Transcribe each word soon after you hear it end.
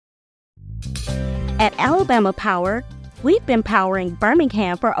At Alabama Power, we've been powering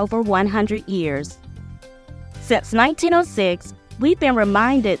Birmingham for over 100 years. Since 1906, we've been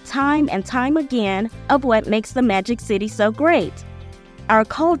reminded time and time again of what makes the Magic City so great. Our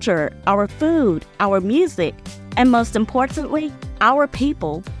culture, our food, our music, and most importantly, our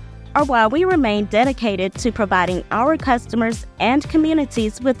people are why we remain dedicated to providing our customers and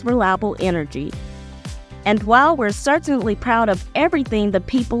communities with reliable energy. And while we're certainly proud of everything the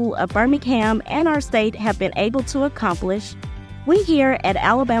people of Birmingham and our state have been able to accomplish, we here at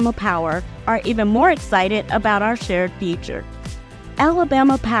Alabama Power are even more excited about our shared future.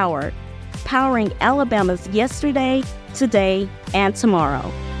 Alabama Power, powering Alabama's yesterday, today, and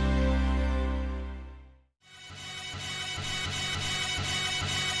tomorrow.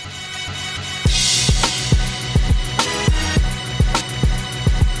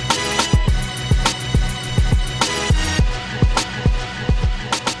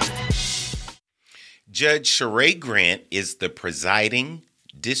 Judge Shera Grant is the Presiding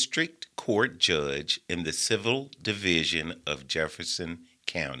District Court Judge in the Civil Division of Jefferson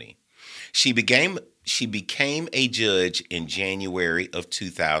County. She became a judge in January of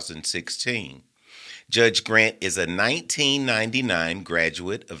 2016. Judge Grant is a 1999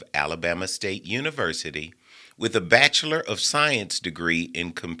 graduate of Alabama State University with a Bachelor of Science degree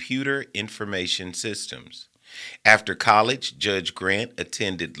in Computer Information Systems. After college, Judge Grant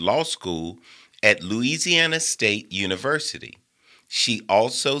attended law school at Louisiana State University. She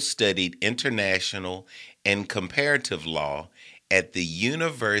also studied International and Comparative Law at the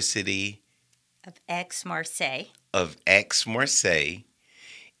Université of Aix-Marseille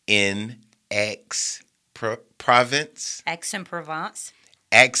in Provence.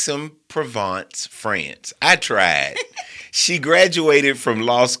 Aix-en-Provence, France. I tried. She graduated from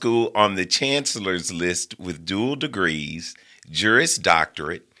law school on the Chancellor's list with dual degrees, Juris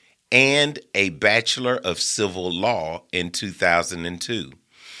Doctorate, and a Bachelor of Civil Law in 2002.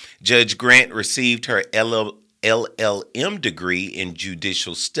 Judge Grant received her LL.M degree in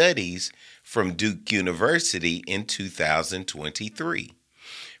Judicial Studies from Duke University in 2023.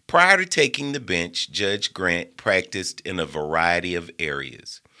 Prior to taking the bench, Judge Grant practiced in a variety of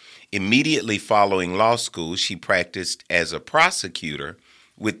areas. Immediately following law school, she practiced as a prosecutor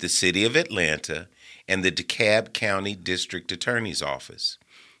with the City of Atlanta and the DeKalb County District Attorney's Office.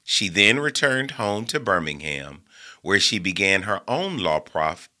 She then returned home to Birmingham, where she began her own law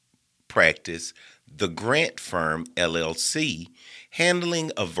practice, the Grant Firm, LLC,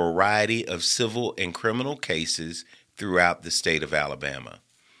 handling a variety of civil and criminal cases throughout the state of Alabama.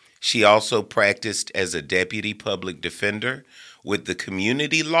 She also practiced as a deputy public defender with the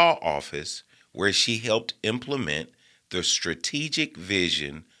Community Law Office, where she helped implement the strategic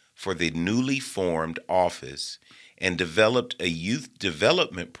vision for the newly formed office and developed a youth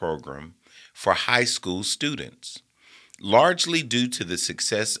development program for high school students. Largely due to the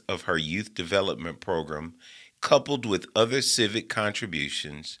success of her youth development program, coupled with other civic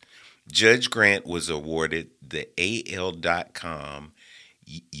contributions, Judge Grant was awarded the AL.com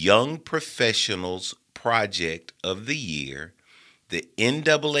Young Professionals Project of the Year, the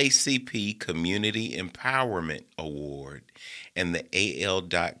NAACP Community Empowerment Award, and the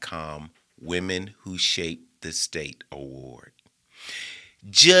AL.com Women Who Shape the State Award.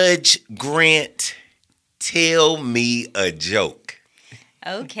 Judge Grant, tell me a joke.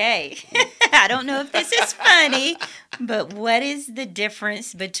 Okay. I don't know if this is funny, but what is the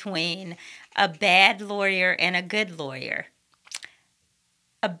difference between a bad lawyer and a good lawyer?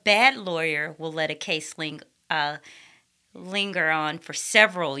 A bad lawyer will let a case linger on for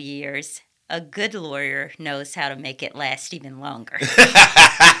several years. A good lawyer knows how to make it last even longer.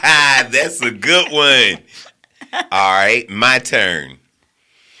 That's a good one. All right, my turn.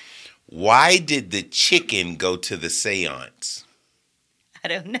 Why did the chicken go to the seance? I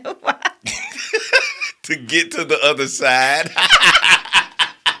don't know why. To get to the other side.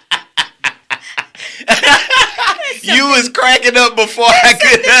 You was cracking up before I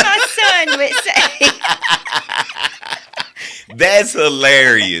could. My son would say. That's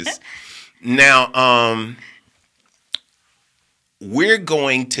hilarious. Now, we're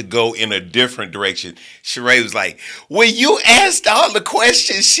going to go in a different direction. Shera was like, well, you asked all the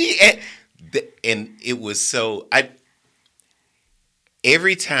questions and it was so,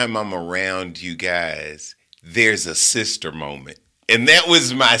 every time I'm around you guys, there's a sister moment. And that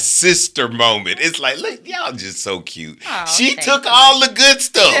was my sister moment. It's like, look, y'all just so cute. Oh, she took all the good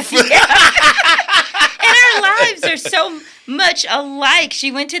stuff. And our lives are so much alike.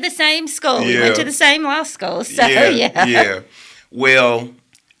 She went to the same school. Yeah. We went to the same law school. So, yeah. Well,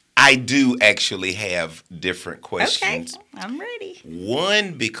 I do actually have different questions. Okay, I'm ready.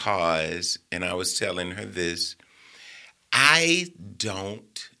 One, because, and I was telling her this, I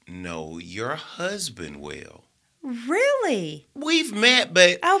don't know your husband well. Really? We've met,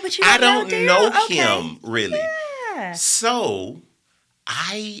 but but you I don't don't know know Daryl? him really. Yeah. So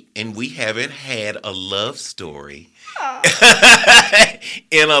and we haven't had a love story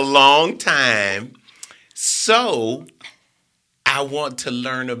in a long time. So I want to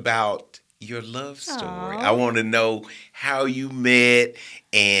learn about your love story. I want to know how you met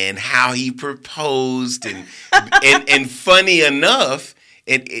and how he proposed, and funny enough,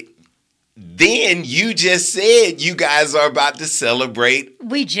 then you just said you guys are about to celebrate.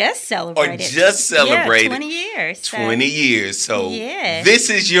 We just celebrated. Yeah, 20 years. 20 years. So yeah. This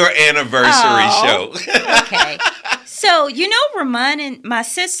is your anniversary show. Okay. So, Ramon and my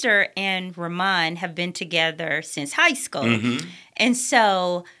sister and Ramon have been together since high school. Mm-hmm. And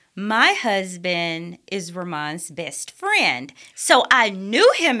so my husband is Ramon's best friend. So I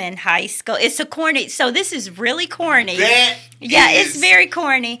knew him in high school. It's a corny. So this is really corny. It's very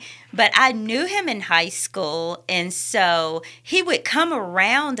corny. But I knew him in high school, and so he would come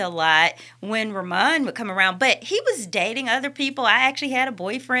around a lot when Ramon would come around. But he was dating other people. I actually had a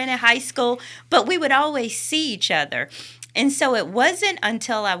boyfriend in high school, but we would always see each other. And so it wasn't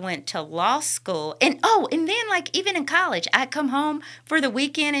until I went to law school, and then like even in college, I'd come home for the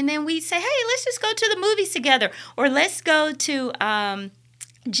weekend, and then we'd say, hey, let's just go to the movies together, or let's go to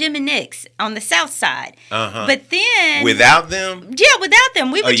Jim and Nick's on the South Side. Uh-huh. But then without them? Yeah, without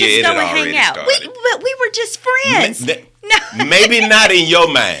them. We would just go and hang out. But we were just friends. No. Maybe not in your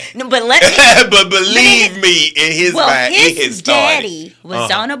mind. No, but but believe me, in his mind, his daddy was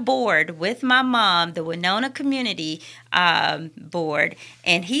on a board with my mom, the Winona Community Board,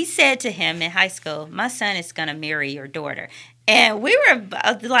 and he said to him in high school, my son is going to marry your daughter. And we were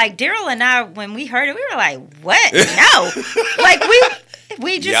like, Daryl and I, when we heard it, we were like, what? No. Like,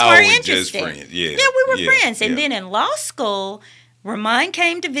 we just weren't interested. Just friends. Yeah, we were friends. And then in law school, Ramon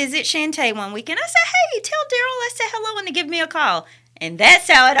came to visit Shantae one weekend. I said, hey, tell Daryl I said hello and to give me a call. And that's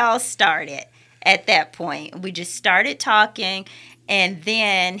how it all started at that point. We just started talking. And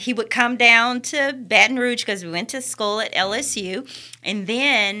then he would come down to Baton Rouge because we went to school at LSU. And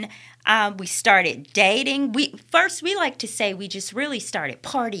then we started dating. We like to say we just really started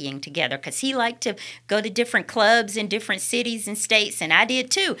partying together because he liked to go to different clubs in different cities and states, and I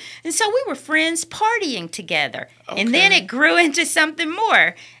did too. And so we were friends partying together. Okay. And then it grew into something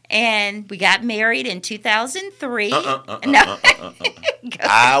more. And we got married in 2003. I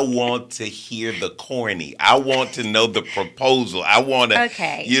want to hear the corny. I want to know the proposal. I want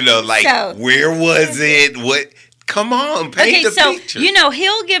to, where was it? What? Come on, paint the picture.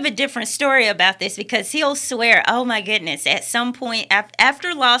 He'll give a different story about this because he'll swear, oh my goodness, at some point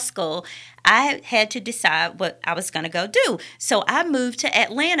after law school, I had to decide what I was going to go do. So I moved to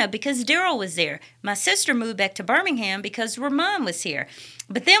Atlanta because Daryl was there. My sister moved back to Birmingham because Ramon was here.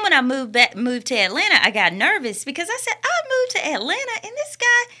 But then when I moved to Atlanta, I got nervous because I said, I moved to Atlanta and this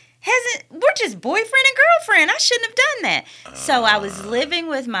guy we're just boyfriend and girlfriend. I shouldn't have done that. So I was living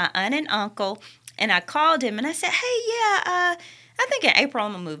with my aunt and uncle. And I called him and I said, hey, I think in April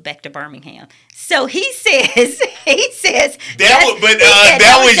I'm going to move back to Birmingham. So he says,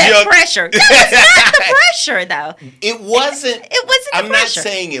 that was your pressure. No, it's not the pressure, though. It wasn't. It wasn't I'm the pressure. not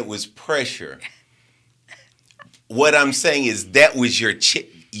saying it was pressure. What I'm saying is that was your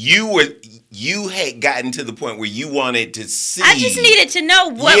you had gotten to the point where you wanted to see. I just needed to know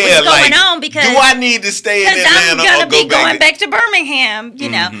what was going on because do I need to stay in Atlanta I'm or go going back to Birmingham,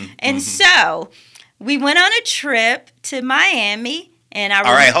 And so we went on a trip to Miami, and all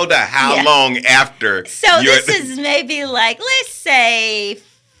right, hold on. How long after? So this is maybe like, let's say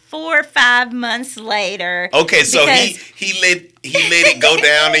 4 or 5 months later. Okay, so he let it go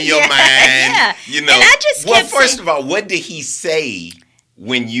down in your mind. Yeah. And I just kept first of all, what did he say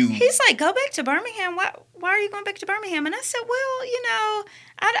when you? He's like, go back to Birmingham. Why are you going back to Birmingham? And I said, well,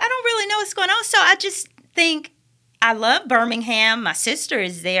 I don't really know what's going on. So I just think I love Birmingham. My sister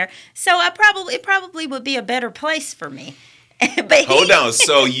is there. So it probably would be a better place for me. But hold on.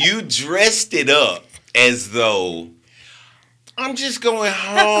 So you dressed it up as though I'm just going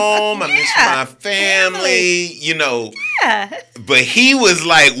home. I miss my family, Yeah. But he was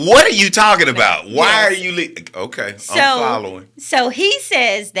like, what are you talking about? Why are you leaving? Okay, I'm following. So he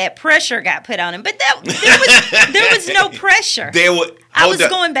says that pressure got put on him. But there was no pressure. I was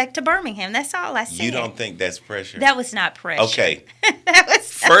going back to Birmingham. That's all I said. You don't think that's pressure? That was not pressure. Okay.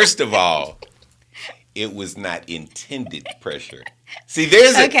 First of all, it was not intended pressure. See,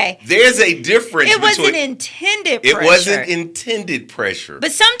 there's a difference. It wasn't intended pressure. It wasn't intended pressure.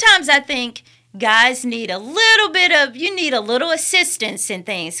 But sometimes I think guys need a little assistance in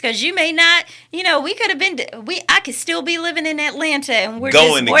things, because you may not, we could have been, I could still be living in Atlanta and we're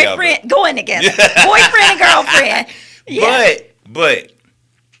going together. Boyfriend and girlfriend. Yeah. But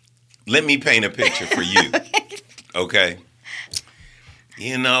let me paint a picture for you. Okay.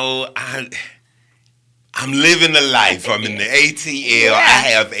 I'm living the life. I'm in the ATL. Yeah. I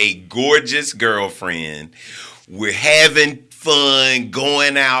have a gorgeous girlfriend. We're having fun,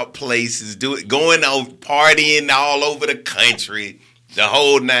 going out places, going out partying all over the country, the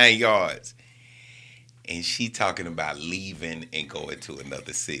whole 9 yards. And she talking about leaving and going to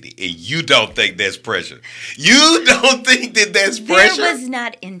another city. And you don't think that's pressure. You don't think that's pressure? There was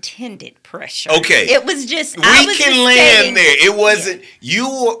not intended pressure. Okay. It was just, we can land there. It wasn't,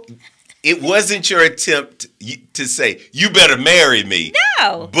 it wasn't your attempt to say, you better marry me.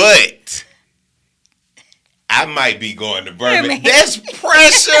 No. But I might be going to Birmingham. That's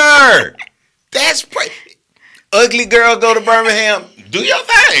pressure. That's pressure. Ugly girl go to Birmingham. Do your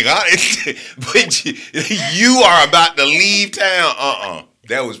thing. Huh? But you are about to leave town.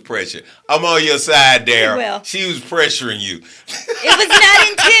 That was pressure. I'm on your side, Daryl. Well, she was pressuring you. It was not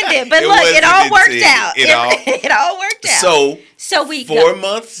intended. But look, it all worked out. It all worked out. So we 4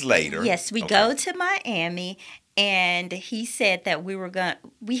 months later. Yes, we go to Miami. And he said that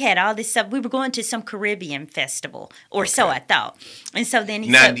we had all this stuff. We were going to some Caribbean festival, or so I thought. And so then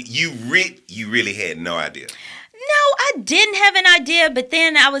he said... Now, you really had no idea. No, I didn't have an idea, but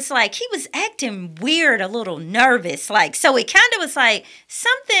then I was like, he was acting weird, a little nervous. So it kind of was like,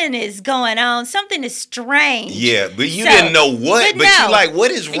 something is going on, something is strange. Yeah, but you didn't know what, but you're like, what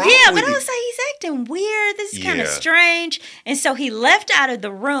is wrong with Yeah, but you? I was like, he's acting weird, this is kind of strange. And so he left out of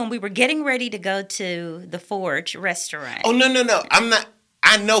the room. We were getting ready to go to the Forge restaurant. Oh, no.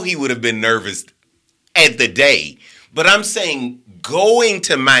 I know he would have been nervous at the day, but I'm saying going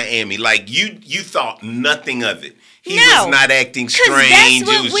to Miami, like you thought nothing of it. He was not acting strange.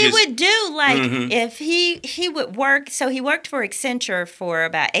 That's what we would do. Like if he would work. So he worked for Accenture for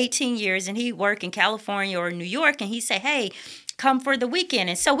about 18 years, and he'd work in California or New York, and he'd say, "Hey, come for the weekend."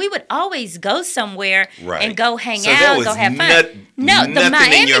 And so we would always go somewhere and go hang out, go have fun.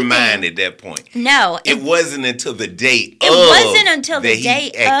 Nothing in your mind at that point. No. It wasn't until the day of. It wasn't until the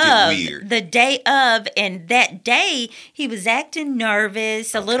day of. Weird. The day of. And that day, he was acting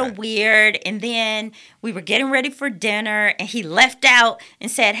nervous, a little weird. And then we were getting ready for dinner, and he left out and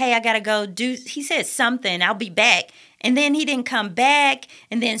said, "Hey, I got to go do," he said something, "I'll be back." And then he didn't come back.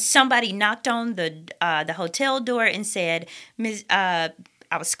 And then somebody knocked on the hotel door and said, I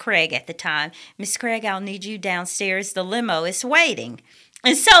was Craig at the time. "Miss Craig, I'll need you downstairs. The limo is waiting."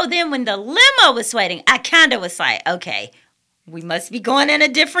 And so then when the limo was waiting, I kind of was like, okay, we must be going in a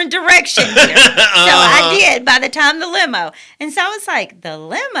different direction here. So I did by the time the limo. And so I was like, the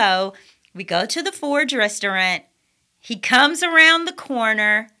limo, we go to the Forge restaurant. He comes around the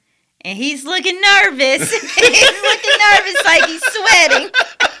corner. And he's looking nervous. He's looking nervous like he's sweating.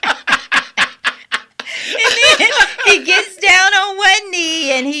 And then he gets down on one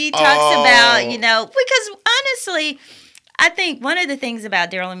knee and he talks about, because honestly, I think one of the things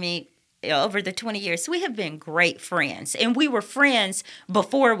about Daryl and me over the 20 years, we have been great friends. And we were friends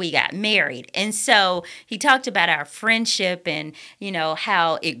before we got married. And so he talked about our friendship and,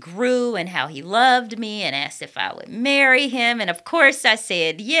 how it grew and how he loved me and asked if I would marry him. And of course I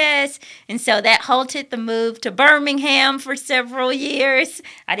said yes. And so that halted the move to Birmingham for several years.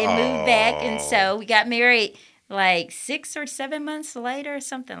 I didn't move back. And so we got married like 6 or 7 months later,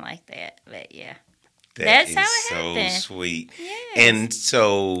 something like that. But yeah, that's how it happened. So sweet. Yes. And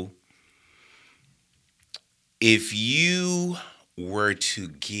so, if you were to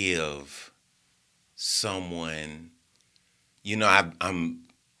give someone,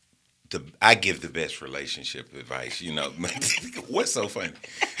 I give the best relationship advice. What's so funny?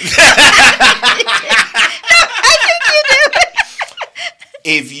 I think you do.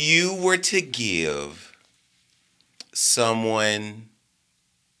 If you were to give someone,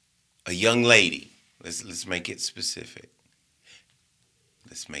 a young lady, let's make it specific.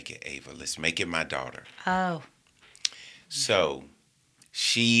 Let's make it Ava. Let's make it my daughter. Oh. So,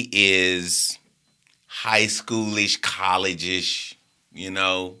 she is high schoolish, college-ish,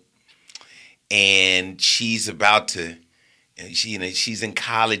 and she's about to, she's in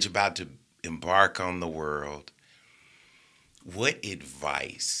college, about to embark on the world. What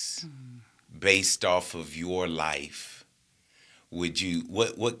advice, based off of your life,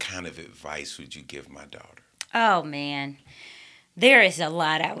 what kind of advice would you give my daughter? Oh, man. There is a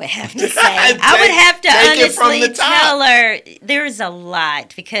lot I would have to say. I would have to honestly tell her there's a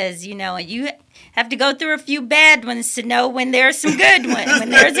lot because, you have to go through a few bad ones to know when there's some good ones, when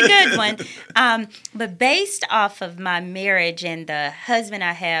there's a good one. But based off of my marriage and the husband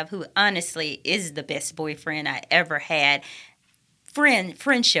I have, who honestly is the best boyfriend I ever had,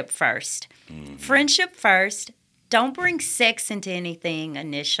 friendship first. Mm-hmm. Friendship first. Don't bring sex into anything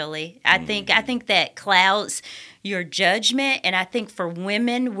initially. I think that clouds your judgment, and I think for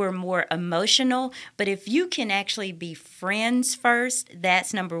women we're more emotional. But if you can actually be friends first,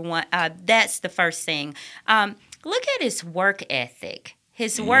 that's number one. That's the first thing. Look at his work ethic.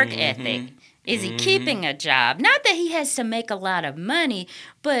 His work ethic. Is he keeping a job? Not that he has to make a lot of money,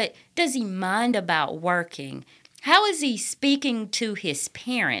 but does he mind about working? How is he speaking to his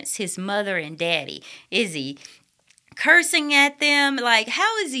parents, his mother and daddy? Is he cursing at them? Like,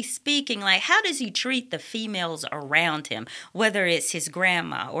 how is he speaking? Like, how does he treat the females around him, whether it's his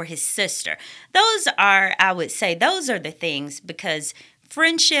grandma or his sister? Those are, I would say, those are the things, because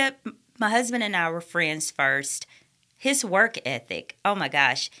friendship, my husband and I were friends first. His work ethic, oh my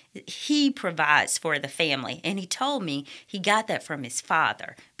gosh, he provides for the family. And he told me he got that from his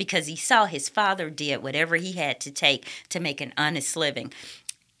father because he saw his father did whatever he had to take to make an honest living.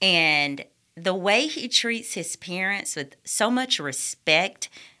 And the way he treats his parents with so much respect,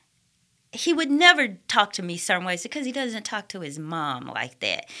 he would never talk to me certain ways because he doesn't talk to his mom like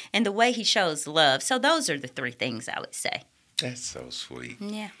that. And the way he shows love. So those are the three things I would say. That's so sweet.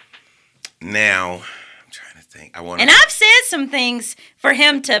 Yeah. Now, I'm trying to think. And I've said some things for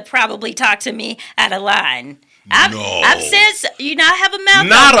him to probably talk to me out of line. I've said, I have a mouth.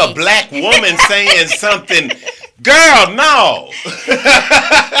 Not a black woman saying something. Girl, no.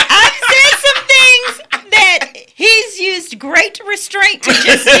 I've said some things that he's used great restraint to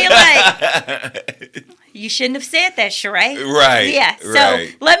just be like, you shouldn't have said that, Sheree. Right. Yeah. So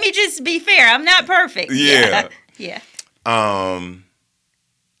let me just be fair. I'm not perfect. Yeah. Yeah.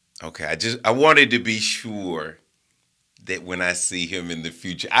 Okay. I wanted to be sure that when I see him in the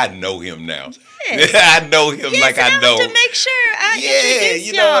future, I know him now. Yes. I know him like I know. To make sure I introduce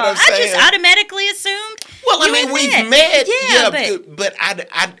you know what I'm saying? I just automatically assumed. Well, I mean, we've met, but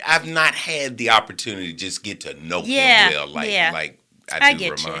I've not had the opportunity to just get to know him well, like I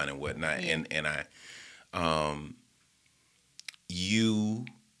do Ramon and whatnot. Yeah. And I, you,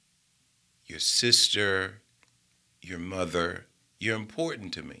 your sister, your mother, you're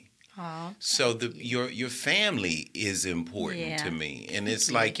important to me. Aww, so your family is important to me. And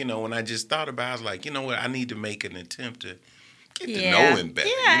it's like, when I just thought about it, I was like, you know what, I need to make an attempt to get to know him better.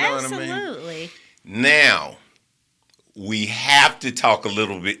 Yeah, you know absolutely. What I mean? Now, we have to talk a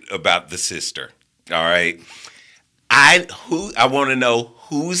little bit about the sister. All right. I want to know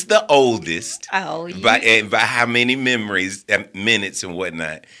who's the oldest. Oh, yeah. By how many minutes and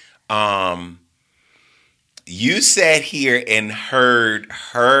whatnot. You sat here and heard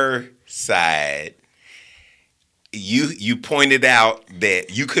her side. You pointed out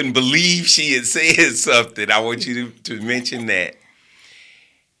that you couldn't believe she had said something. I want you to mention that.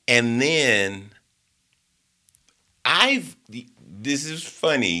 And then this is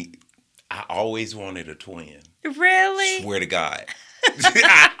funny. I always wanted a twin. Really? Swear to God.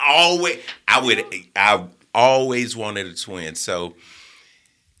 I always wanted a twin. So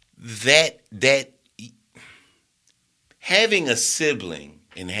that having a sibling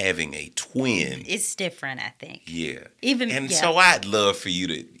and having a twin, it's different, I think. Yeah. So I'd love for you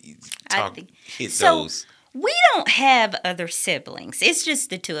to hit those. We don't have other siblings. It's just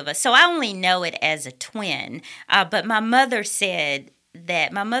the two of us. So I only know it as a twin. But my mother says,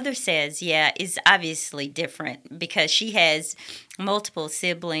 it's obviously different because she has multiple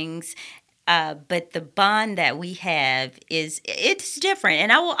siblings. But the bond that we have it's different.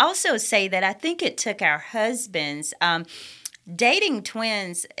 And I will also say that I think it took our husbands dating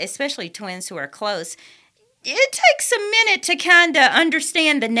twins, especially twins who are close. It takes a minute to kind of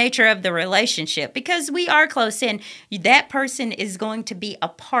understand the nature of the relationship because we are close and that person is going to be a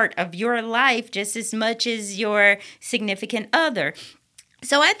part of your life just as much as your significant other.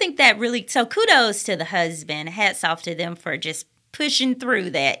 So I think that so kudos to the husband. Hats off to them for just pushing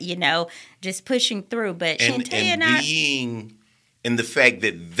through that, just pushing through. But Shantae and I... being in the fact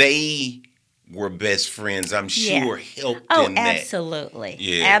that they were best friends, I'm sure helped in that. Absolutely.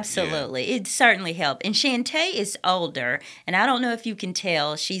 Yeah, Absolutely. It certainly helped. And Shantae is older, and I don't know if you can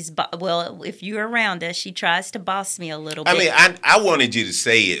tell, if you're around us, she tries to boss me a little bit. I mean, I wanted you to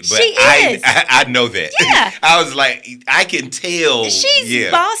say it, but She is. I know that. Yeah. I was like, I can tell. She's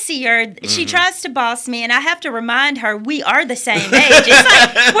bossier. She tries to boss me, and I have to remind her we are the same age. It's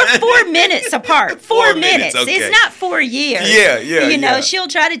like we're 4 minutes apart. 4 minutes. Okay. It's not 4 years. Yeah. You know, she'll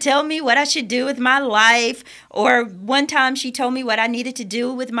try to tell me what I should do with my life, or one time she told me what I needed to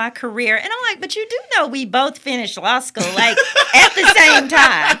do with my career, and I'm like, but you do know we both finished law school like at the same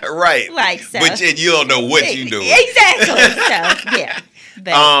time, right? Like so, but yet you don't know what you doing exactly. So yeah.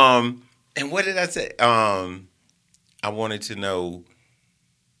 But, and what did I say? I wanted to know.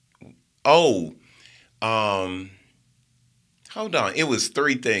 Hold on. It was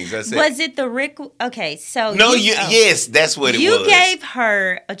 3 things. I said. Was it the Rick? Okay, so no, yes, that's what it was. You gave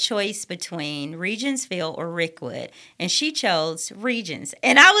her a choice between Regentsville or Rickwood, and she chose Regents.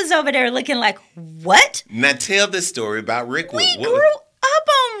 And I was over there looking like, what? Now tell the story about Rickwood. We grew up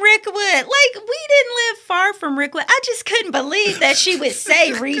on Rickwood. Like, we didn't live far from Rickwood. I just couldn't believe that she would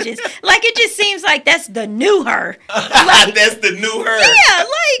say Regents. Like, it just seems like that's the new her. Like, that's the new her. Yeah,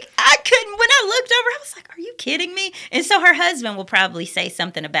 like, I couldn't. When I looked over, I was like, are you kidding me? And so her husband will probably say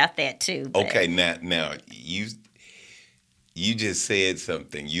something about that, too. But. Okay, now, you just said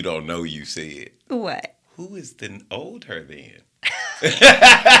something you don't know you said. What? Who is the old her then?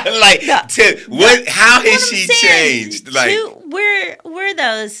 Like, how has she changed? Like, we're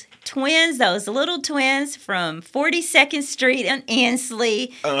those twins, those little twins from 42nd Street in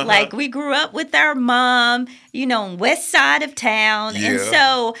Ansley. Like, we grew up with our mom, on west side of town. Yeah. And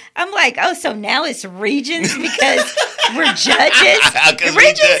so I'm like, so now it's Regents because we're judges.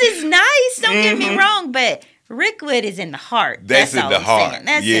 Regents is nice, don't get me wrong, but Rickwood is in the heart. That's in the heart.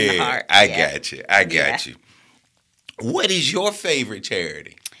 That's in the heart. I got you. What is your favorite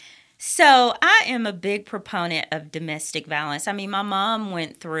charity? So I am a big proponent of domestic violence. I mean, my mom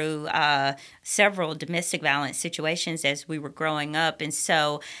went through several domestic violence situations as we were growing up. And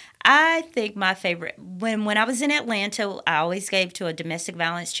so I think my favorite, when I was in Atlanta, I always gave to a domestic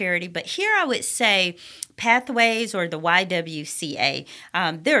violence charity. But here I would say Pathways or the YWCA.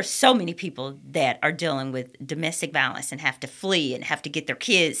 There are so many people that are dealing with domestic violence and have to flee and have to get their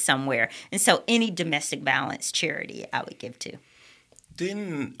kids somewhere. And so any domestic violence charity I would give to.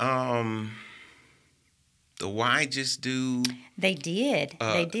 Didn't the Y just do? They did.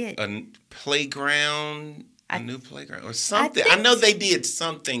 A playground, a new playground, or something. I know they did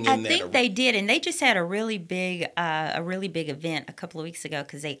something. I think they did, and they just had a really big event a couple of weeks ago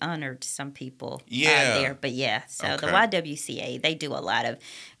because they honored some people there. But so the YWCA, they do a lot of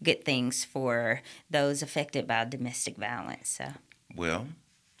good things for those affected by domestic violence. So well.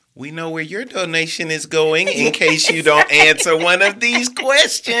 We know where your donation is going in case you don't answer one of these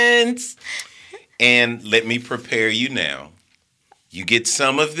questions. And let me prepare you now. You get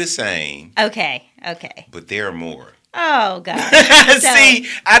some of the same. Okay. But there are more. Oh, God. See,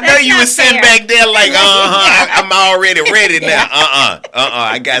 I know you were sitting back there like, I'm already ready now.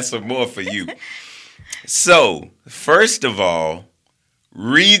 I got some more for you. So, first of all,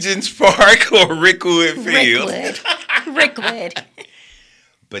 Regents Park or Rickwood Field? Rickwood.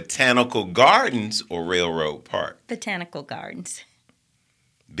 Botanical Gardens or Railroad Park? Botanical Gardens.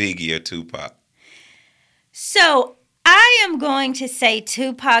 Biggie or Tupac? So I am going to say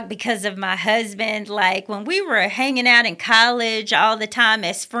Tupac because of my husband. Like when we were hanging out in college all the time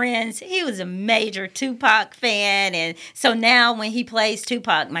as friends, he was a major Tupac fan. And so now when he plays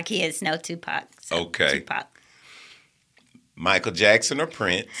Tupac, my kids know Tupac. So okay. Tupac. Michael Jackson or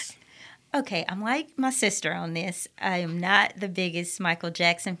Prince? Okay, I'm like my sister on this. I am not the biggest Michael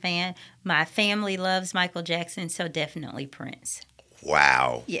Jackson fan. My family loves Michael Jackson, so definitely Prince.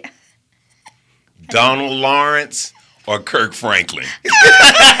 Wow. Yeah. Donald Lawrence or Kirk Franklin?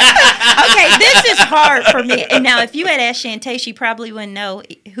 Okay, this is hard for me. And now, if you had asked Shantae, she probably wouldn't know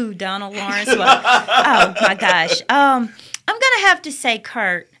who Donald Lawrence was. Oh, my gosh. I'm going to have to say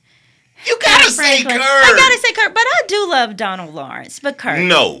Kurt. You gotta say Kurt. I gotta say Kurt, but I do love Donald Lawrence. But Kurt.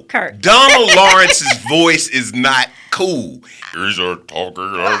 No. Kurt. Donald Lawrence's voice is not cool. He's a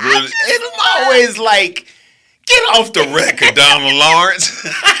talker. It's always like, get off the record, Donald Lawrence.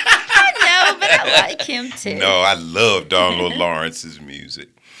 I know, but I like him too. No, I love Donald Lawrence's music.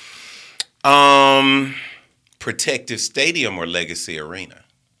 Protective Stadium or Legacy Arena?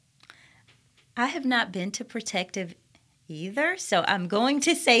 I have not been to Protective either, so I'm going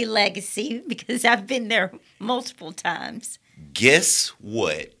to say Legacy because I've been there multiple times. Guess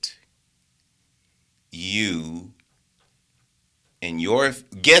what you And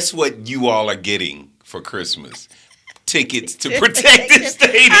guess what you all are getting for Christmas? Tickets to Protected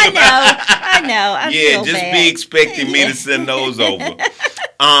Stadium. I know. I yeah, feel just bad. be expecting me to send those over.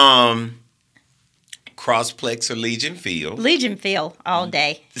 Crossplex or Legion Field? Legion Field all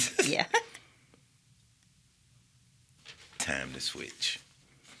day. Yeah. Time to switch.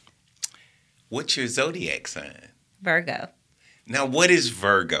 What's your zodiac sign? Virgo. Now, what is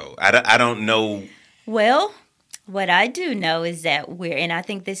Virgo? I don't know. Well, what I do know is that and I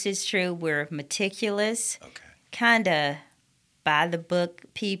think this is true, we're meticulous, kind of by the book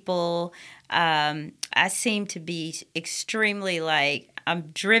people. I seem to be extremely I'm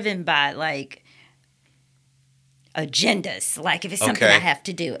driven by agendas, if it's something I have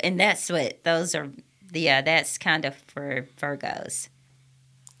to do. And that's what those are, that's kind of for Virgos.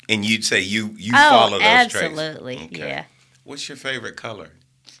 And you'd say you follow those traits? Absolutely, okay. Yeah. What's your favorite color?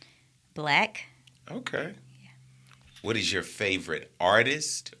 Black. Okay. Yeah. What is your favorite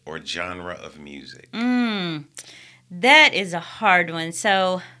artist or genre of music? That is a hard one.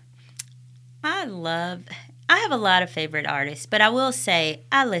 So I have a lot of favorite artists, but I will say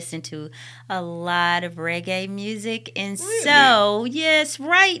I listen to a lot of reggae music. And so, yes,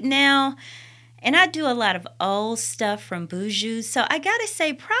 right now, and I do a lot of old stuff from Buju. So I got to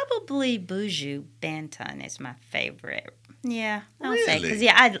say probably Buju Banton is my favorite. Yeah, I'll say. Because,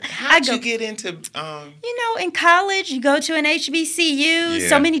 how'd you get into... in college, you go to an HBCU,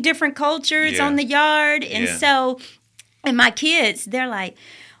 so many different cultures on the yard. And so, and my kids, they're like,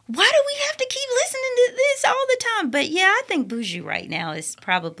 why do we have to keep listening to this all the time? But yeah, I think Buju right now is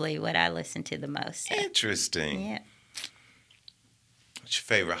probably what I listen to the most. So. Interesting. Yeah. What's your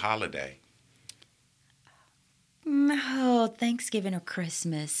favorite holiday? Oh, Thanksgiving or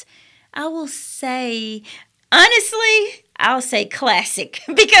Christmas. I will say, honestly, I'll say classic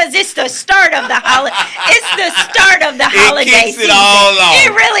because it's the start of the holiday. It's the start of the holiday season. It all off. It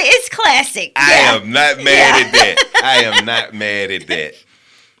really is classic. I am not mad at that. I am not mad at that.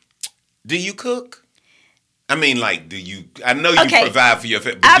 Do you cook? I mean, do you? I know you provide for your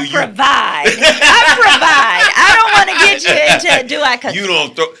family. I provide. I don't want to get you into do I cook? You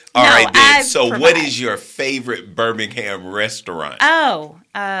don't throw. All right, then. So, what is your favorite Birmingham restaurant? Oh,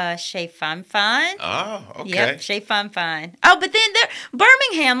 Chez Fan Fan. Oh, okay. Yep, Chez Fan Fan. Oh, but then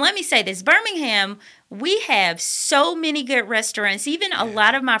Birmingham. Let me say this: Birmingham. We have so many good restaurants. Even a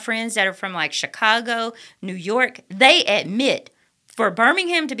lot of my friends that are from Chicago, New York, they admit for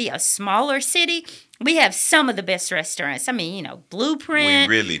Birmingham to be a smaller city, we have some of the best restaurants. I mean, Blueprint.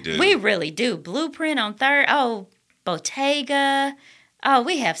 We really do. We really do. Blueprint on 3rd. Oh, Bottega. Oh,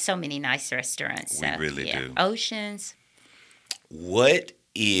 we have so many nice restaurants. We really do. Oceans. What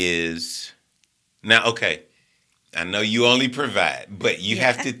is... Now, okay, I know you only provide, but you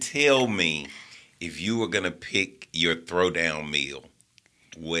have to tell me if you were going to pick your throwdown meal.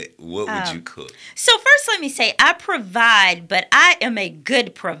 What would you cook? So first, let me say I provide, but I am a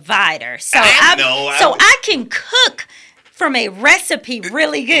good provider. So I can cook from a recipe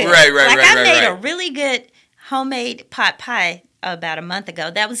really good. Right. I made a really good homemade pot pie about a month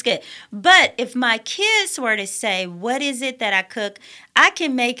ago. That was good. But if my kids were to say, "What is it that I cook?" I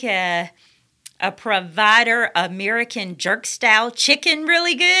can make a provider American jerk style chicken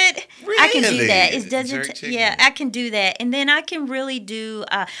really good. Really? I can do that. It Jerk doesn't. chicken. Yeah, I can do that, and then I can really do.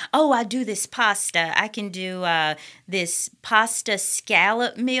 I do this pasta. I can do this pasta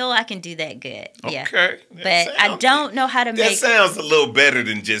scallop meal. I can do that good. Yeah. Okay, but I don't know how to make. That sounds a little better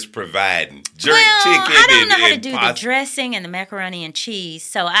than just providing jerk chicken. I don't know how to do pasta. the dressing and the macaroni and cheese.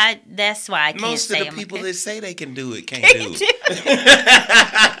 So that's why I can't Most say of the I'm people a that say they can do it can't do it.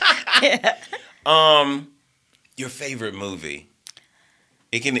 Yeah. Your favorite movie?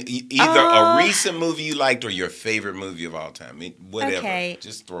 It can either a recent movie you liked or your favorite movie of all time. Whatever. Okay.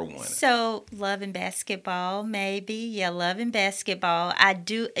 Just throw one. So, Love and Basketball, maybe. Yeah, Love and Basketball. I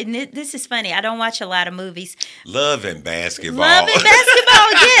do. And this is funny. I don't watch a lot of movies. Love and Basketball. Love and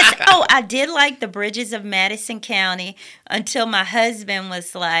Basketball, yes. Oh, I did like The Bridges of Madison County until my husband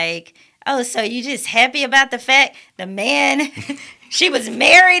was like, "Oh, so you just happy about the fact the man..." She was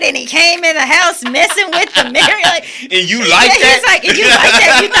married and he came in the house messing with the married. And you like that? He's like, and you like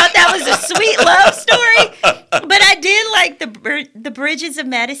that? You thought that was a sweet love story? But I did like the Bridges of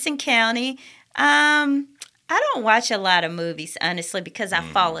Madison County. I don't watch a lot of movies, honestly, because I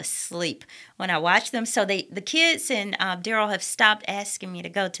fall asleep when I watch them. So the kids and Daryl have stopped asking me to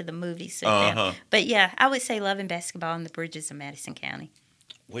go to the movies with them. But yeah, I would say Love and Basketball and the Bridges of Madison County.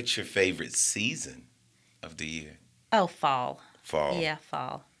 What's your favorite season of the year? Oh, fall. Fall. Yeah,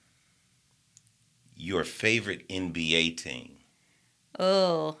 fall. Your favorite NBA team?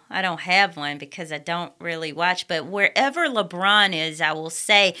 Oh, I don't have one because I don't really watch. But wherever LeBron is, I will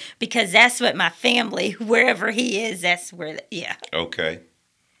say, because that's what my family, wherever he is, that's where, yeah. Okay.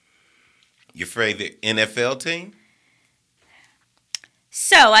 Your favorite NFL team?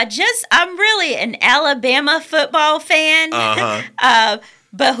 So I'm really an Alabama football fan.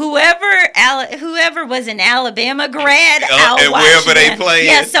 But whoever was an Alabama grad, I'll and watch wherever them. they play.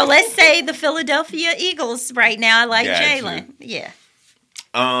 Yeah, so let's say the Philadelphia Eagles right now. I like Got Jalen. Yeah.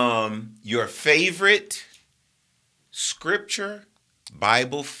 Your favorite scripture,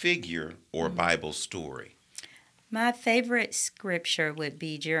 Bible figure, or Bible story? My favorite scripture would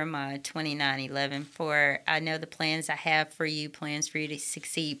be Jeremiah 29:11. For I know the plans I have for you, plans for you to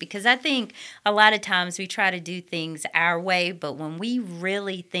succeed. Because I think a lot of times we try to do things our way, but when we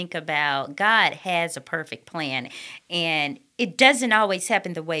really think about God has a perfect plan, and it doesn't always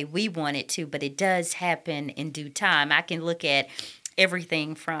happen the way we want it to, but it does happen in due time. I can look at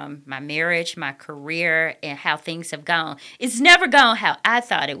everything from my marriage, my career, and how things have gone. It's never gone how I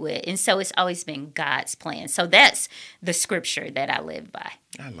thought it would. And so it's always been God's plan. So that's the scripture that I live by.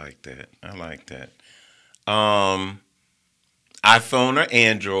 I like that. iPhone or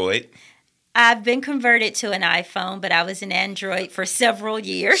Android? I've been converted to an iPhone, but I was an Android for several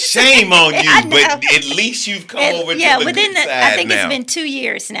years. Shame on you, but at least you've come over to the good side I think now. it's been 2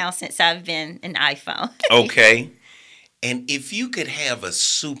 years now since I've been an iPhone. Okay. And if you could have a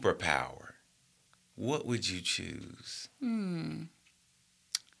superpower, what would you choose?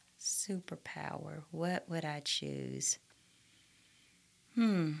 Superpower. What would I choose?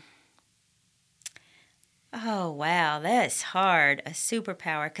 Oh, wow. That's hard. A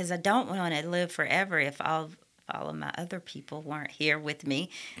superpower, because I don't want to live forever if all of my other people weren't here with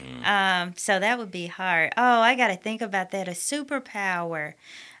me. So that would be hard. Oh, I got to think about that. A superpower.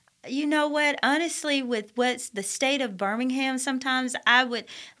 You know what? Honestly, with what's the state of Birmingham, sometimes I would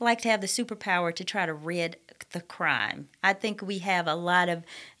like to have the superpower to try to rid the crime. I think we have a lot of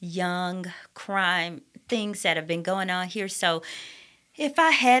young crime things that have been going on here. So if I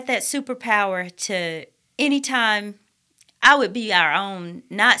had that superpower to anytime, I would be our own,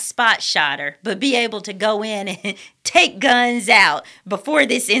 not spot shotter, but be able to go in and take guns out before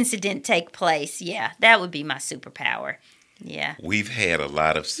this incident take place. Yeah, that would be my superpower. Yeah. We've had a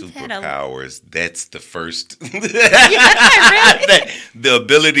lot of superpowers. That's the first. Really? The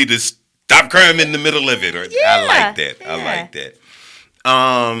ability to stop crime in the middle of it. I like that. Yeah. I like that.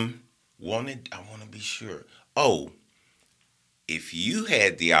 I want to be sure. Oh, if you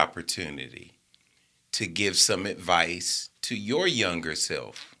had the opportunity to give some advice to your younger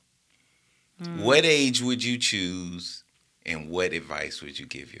self, what age would you choose and what advice would you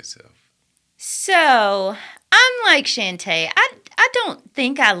give yourself? So, I'm like Shantae. I don't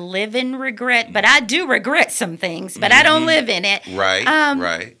think I live in regret, but I do regret some things, but I don't live in it. Right,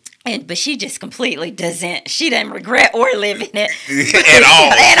 right. But she just completely doesn't. She doesn't regret or live in it at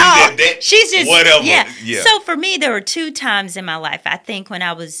all. At all. She's just whatever. Yeah. So for me, there were 2 times in my life. I think when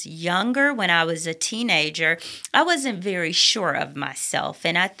I was younger, when I was a teenager, I wasn't very sure of myself,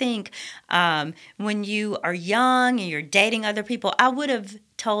 and I think when you are young and you're dating other people, I would have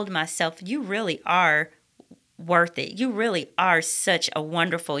told myself, "You really are worth it. You really are such a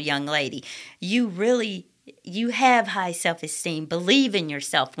wonderful young lady. You have high self-esteem. Believe in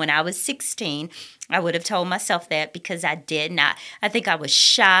yourself." When I was 16, I would have told myself that because I did not. I think I was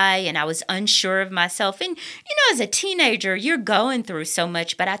shy and I was unsure of myself. And, as a teenager, you're going through so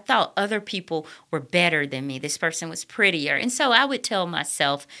much, but I thought other people were better than me. This person was prettier. And so I would tell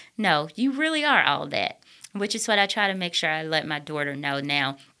myself, no, you really are all that, which is what I try to make sure I let my daughter know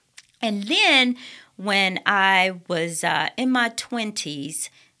now. And then when I was in my 20s,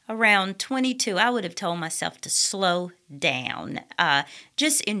 around 22, I would have told myself to slow down.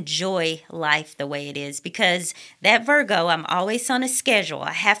 Just enjoy life the way it is, because that Virgo, I'm always on a schedule.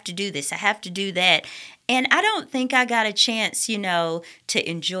 I have to do this. I have to do that. And I don't think I got a chance, to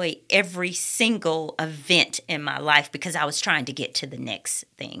enjoy every single event in my life because I was trying to get to the next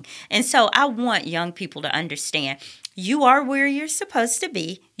thing. And so I want young people to understand, you are where you're supposed to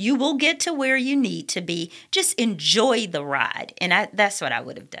be. You will get to where you need to be. Just enjoy the ride. And that's what I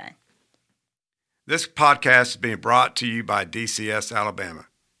would have done. This podcast is being brought to you by DCS Alabama.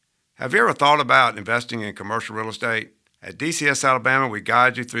 Have you ever thought about investing in commercial real estate? At DCS Alabama, we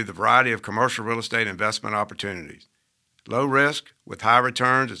guide you through the variety of commercial real estate investment opportunities. Low risk with high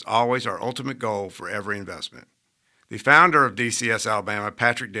returns is always our ultimate goal for every investment. The founder of DCS Alabama,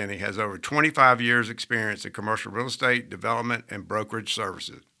 Patrick Denny, has over 25 years' experience in commercial real estate development and brokerage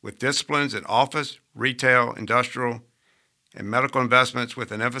services, with disciplines in office, retail, industrial, and medical investments,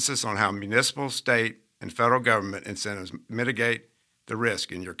 with an emphasis on how municipal, state, and federal government incentives mitigate the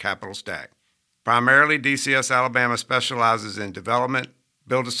risk in your capital stack. Primarily, DCS Alabama specializes in development,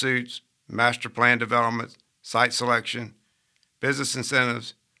 build-to-suits, master plan development, site selection, business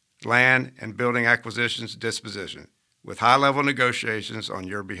incentives, land and building acquisitions disposition, with high-level negotiations on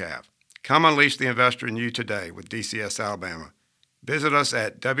your behalf. Come unleash the investor in you today with DCS Alabama. Visit us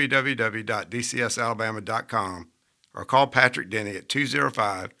at www.dcsalabama.com or call Patrick Denny at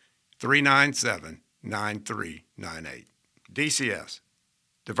 205-397-9398. DCS,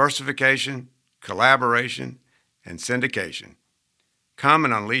 diversification, collaboration, and syndication. Come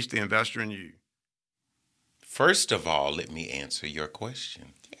and unleash the investor in you. First of all, let me answer your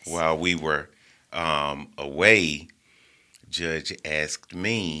question. Yes. While we were away, Judge asked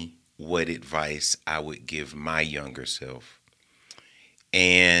me what advice I would give my younger self.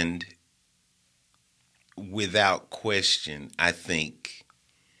 And without question, I think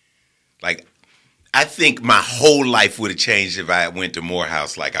my whole life would have changed if I went to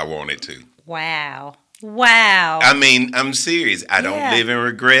Morehouse like I wanted to. Wow. I mean, I'm serious. I don't live in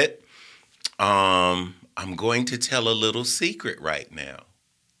regret. I'm going to tell a little secret right now.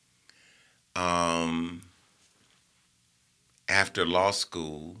 After law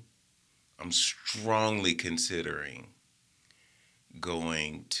school, I'm strongly considering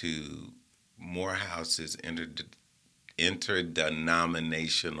going to Morehouse's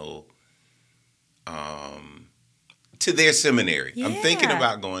interdenominational to their seminary. Yeah. I'm thinking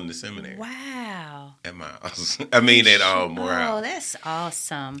about going to seminary. Wow. At Morehouse. Oh, that's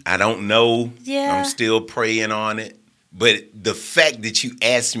awesome. I don't know. Yeah. I'm still praying on it. But the fact that you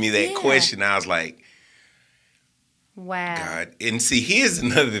asked me that question, I was like, wow. God. And see, here's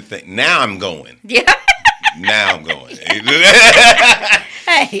another thing. Now I'm going. Yeah. Now I'm going.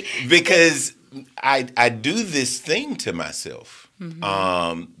 Hey. Because I do this thing to myself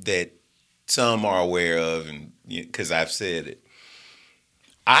that some are aware of, and because I've said it.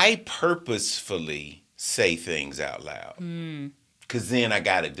 I purposefully say things out loud. Because then I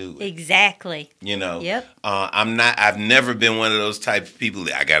got to do it. Exactly. Yep. I've never been one of those type of people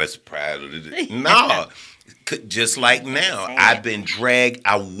that I got to surprise. No. Just like now, I've been dragged.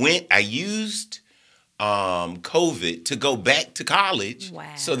 I used COVID to go back to college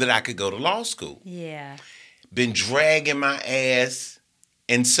so that I could go to law school. Yeah. Been dragging my ass.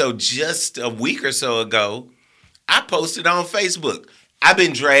 And so just a week or so ago, I posted on Facebook, I've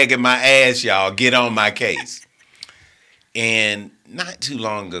been dragging my ass, y'all. Get on my case. And not too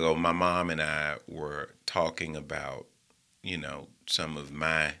long ago, my mom and I were talking about, some of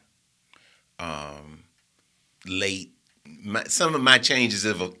my some of my changes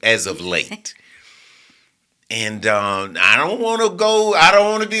as of late. And I don't want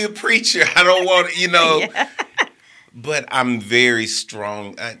to be a preacher. I don't want to, Yeah. But I'm very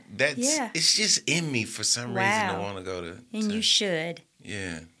strong. It's just in me for some reason to want to go to. And you should.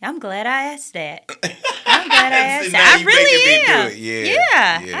 Yeah. I'm glad I asked that. I really am.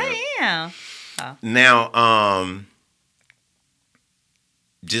 Yeah, I am. Oh. Now,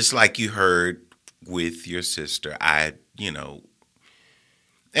 just like you heard with your sister, and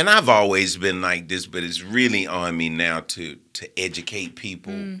I've always been like this, but it's really on me now to educate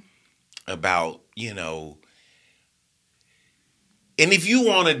people about, and if you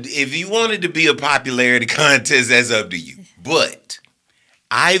wanted to be a popularity contest, that's up to you. But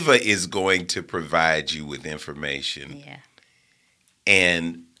Iva is going to provide you with information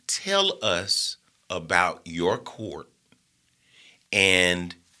and tell us about your court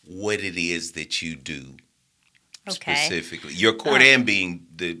and what it is that you do specifically. Your court and being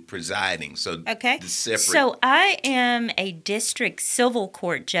the presiding. So the separate. So I am a district civil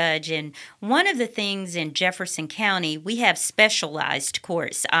court judge, and one of the things in Jefferson County, we have specialized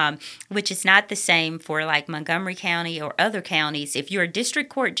courts, which is not the same for like Montgomery County or other counties. If you're a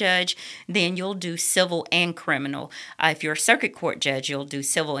district court judge, then you'll do civil and criminal. If you're a circuit court judge, you'll do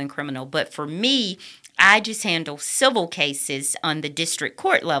civil and criminal. But for me, I just handle civil cases on the district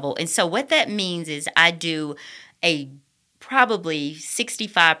court level. And so what that means is I do probably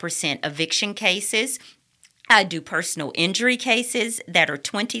 65% eviction cases. I do personal injury cases that are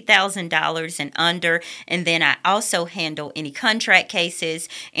 $20,000 and under. And then I also handle any contract cases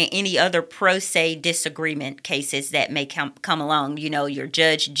and any other pro se disagreement cases that may come along. Your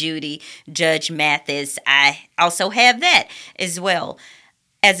Judge Judy, Judge Mathis. I also have that as well.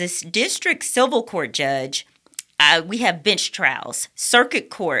 As a district civil court judge, we have bench trials. Circuit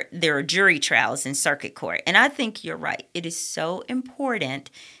court, there are jury trials in circuit court. And I think you're right. It is so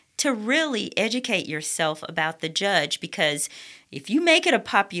important to really educate yourself about the judge because if you make it a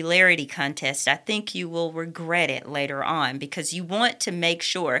popularity contest, I think you will regret it later on, because you want to make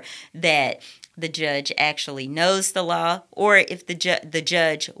sure that the judge actually knows the law, or if the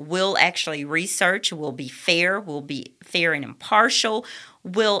judge will actually research, will be fair and impartial,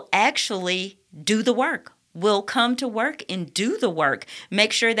 will actually do the work, will come to work and do the work,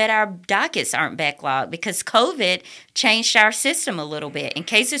 make sure that our dockets aren't backlogged, because COVID changed our system a little bit and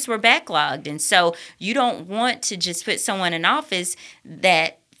cases were backlogged. And so you don't want to just put someone in office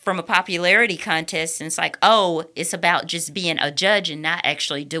that from a popularity contest, and it's like, oh, it's about just being a judge and not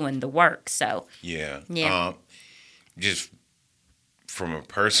actually doing the work. So yeah. Just from a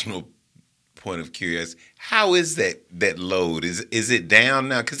personal point of curiosity, how is that load? Is it down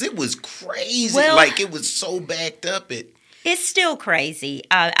now? Because it was crazy. Well, like, it was so backed up. It's still crazy.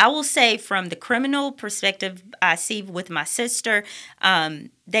 I will say, from the criminal perspective, I see with my sister,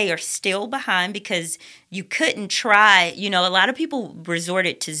 they are still behind because you couldn't try, a lot of people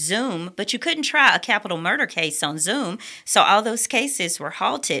resorted to Zoom, but you couldn't try a capital murder case on Zoom. So all those cases were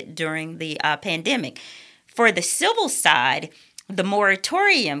halted during the pandemic. For the civil side, the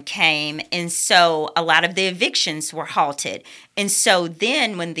moratorium came, and so a lot of the evictions were halted. And so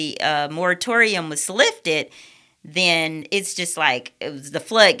then when the moratorium was lifted, then it's just like it was the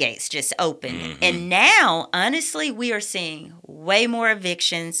floodgates just opened. Mm-hmm. And now, honestly, we are seeing way more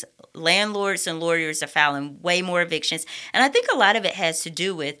evictions. Landlords and lawyers are filing way more evictions. And I think a lot of it has to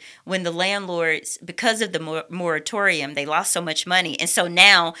do with when the landlords, because of the moratorium, they lost so much money. And so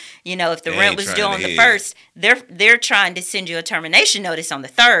now, if the rent was due on the 1st, they're trying to send you a termination notice on the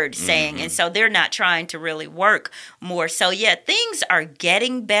 3rd saying, and so they're not trying to really work more. So yeah, things are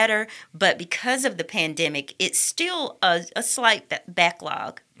getting better, but because of the pandemic, it's still a slight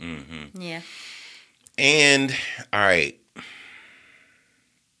backlog. Mm-hmm. Yeah. And all right.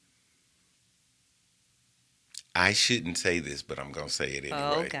 I shouldn't say this, but I'm going to say it anyway.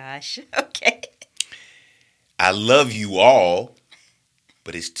 Oh, gosh. Okay. I love you all,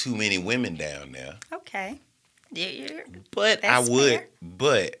 but it's too many women down there. Okay. But I would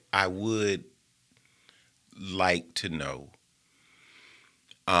like to know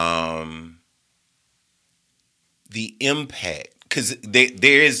the impact, because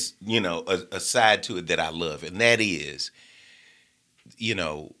there is, a side to it that I love, and that is,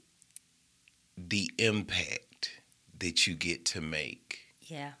 the impact that you get to make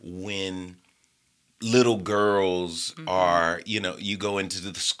when little girls are, you go into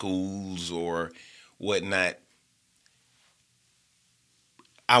the schools or whatnot.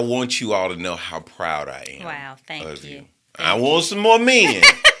 I want you all to know how proud I am. Wow, thank you. I want some more men.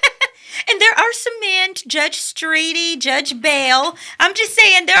 And there are some men, Judge Streety, Judge Bale. I'm just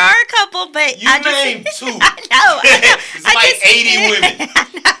saying there are a couple, but you named two. I know. It's like 80 women.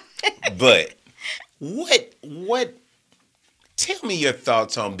 But what? Tell me your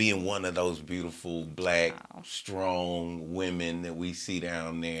thoughts on being one of those beautiful black, strong women that we see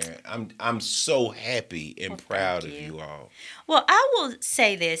down there. I'm so happy and proud of you all. Well, I will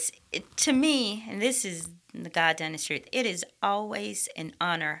say this. To me, and this is the God-honest truth, it is always an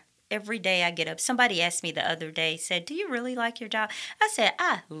honor. Every day I get up. Somebody asked me the other day, said, do you really like your job? I said,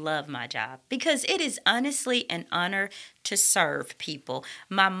 I love my job because it is honestly an honor to serve people.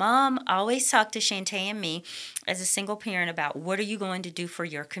 My mom always talked to Shantae and me as a single parent about what are you going to do for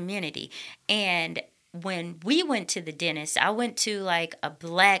your community? And when we went to the dentist, I went to like a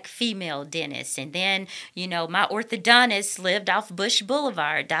black female dentist. And then, my orthodontist lived off Bush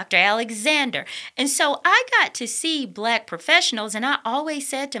Boulevard, Dr. Alexander. And so I got to see black professionals. And I always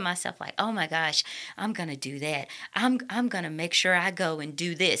said to myself, like, oh my gosh, I'm going to do that. I'm going to make sure I go and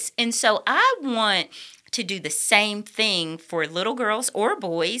do this. And so I want to do the same thing for little girls or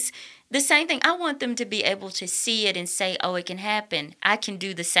boys. The same thing. I want them to be able to see it and say, oh, it can happen. I can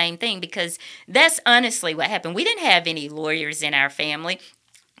do the same thing, because that's honestly what happened. We didn't have any lawyers in our family.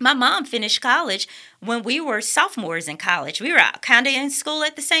 My mom finished college when we were sophomores in college. We were kind of in school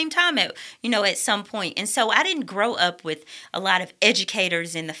at the same time at some point. And so I didn't grow up with a lot of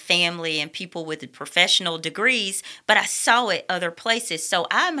educators in the family and people with professional degrees, but I saw it other places. So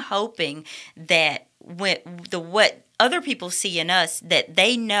I'm hoping that what other people see in us, that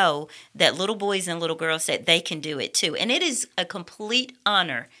they know that little boys and little girls, that they can do it too. And it is a complete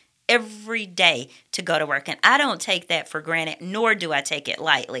honor every day to go to work. And I don't take that for granted, nor do I take it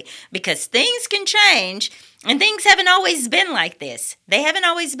lightly, because things can change and things haven't always been like this. They haven't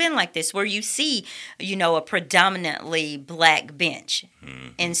always been like this where you see, a predominantly black bench. Mm-hmm.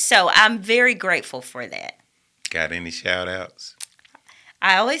 And so I'm very grateful for that. Got any shout outs?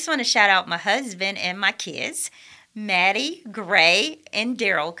 I always want to shout out my husband and my kids. Maddie, Gray, and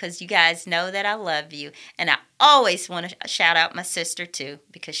Daryl, because you guys know that I love you. And I always want to shout out my sister, too,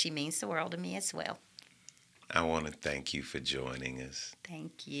 because she means the world to me as well. I want to thank you for joining us.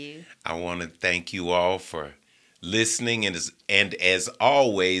 Thank you. I want to thank you all for listening. And as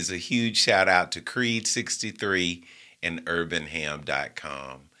always, a huge shout out to Creed 63 and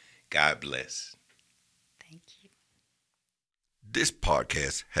urbanham.com. God bless. Thank you. This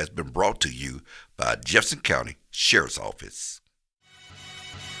podcast has been brought to you by Jefferson County Sheriff's Office.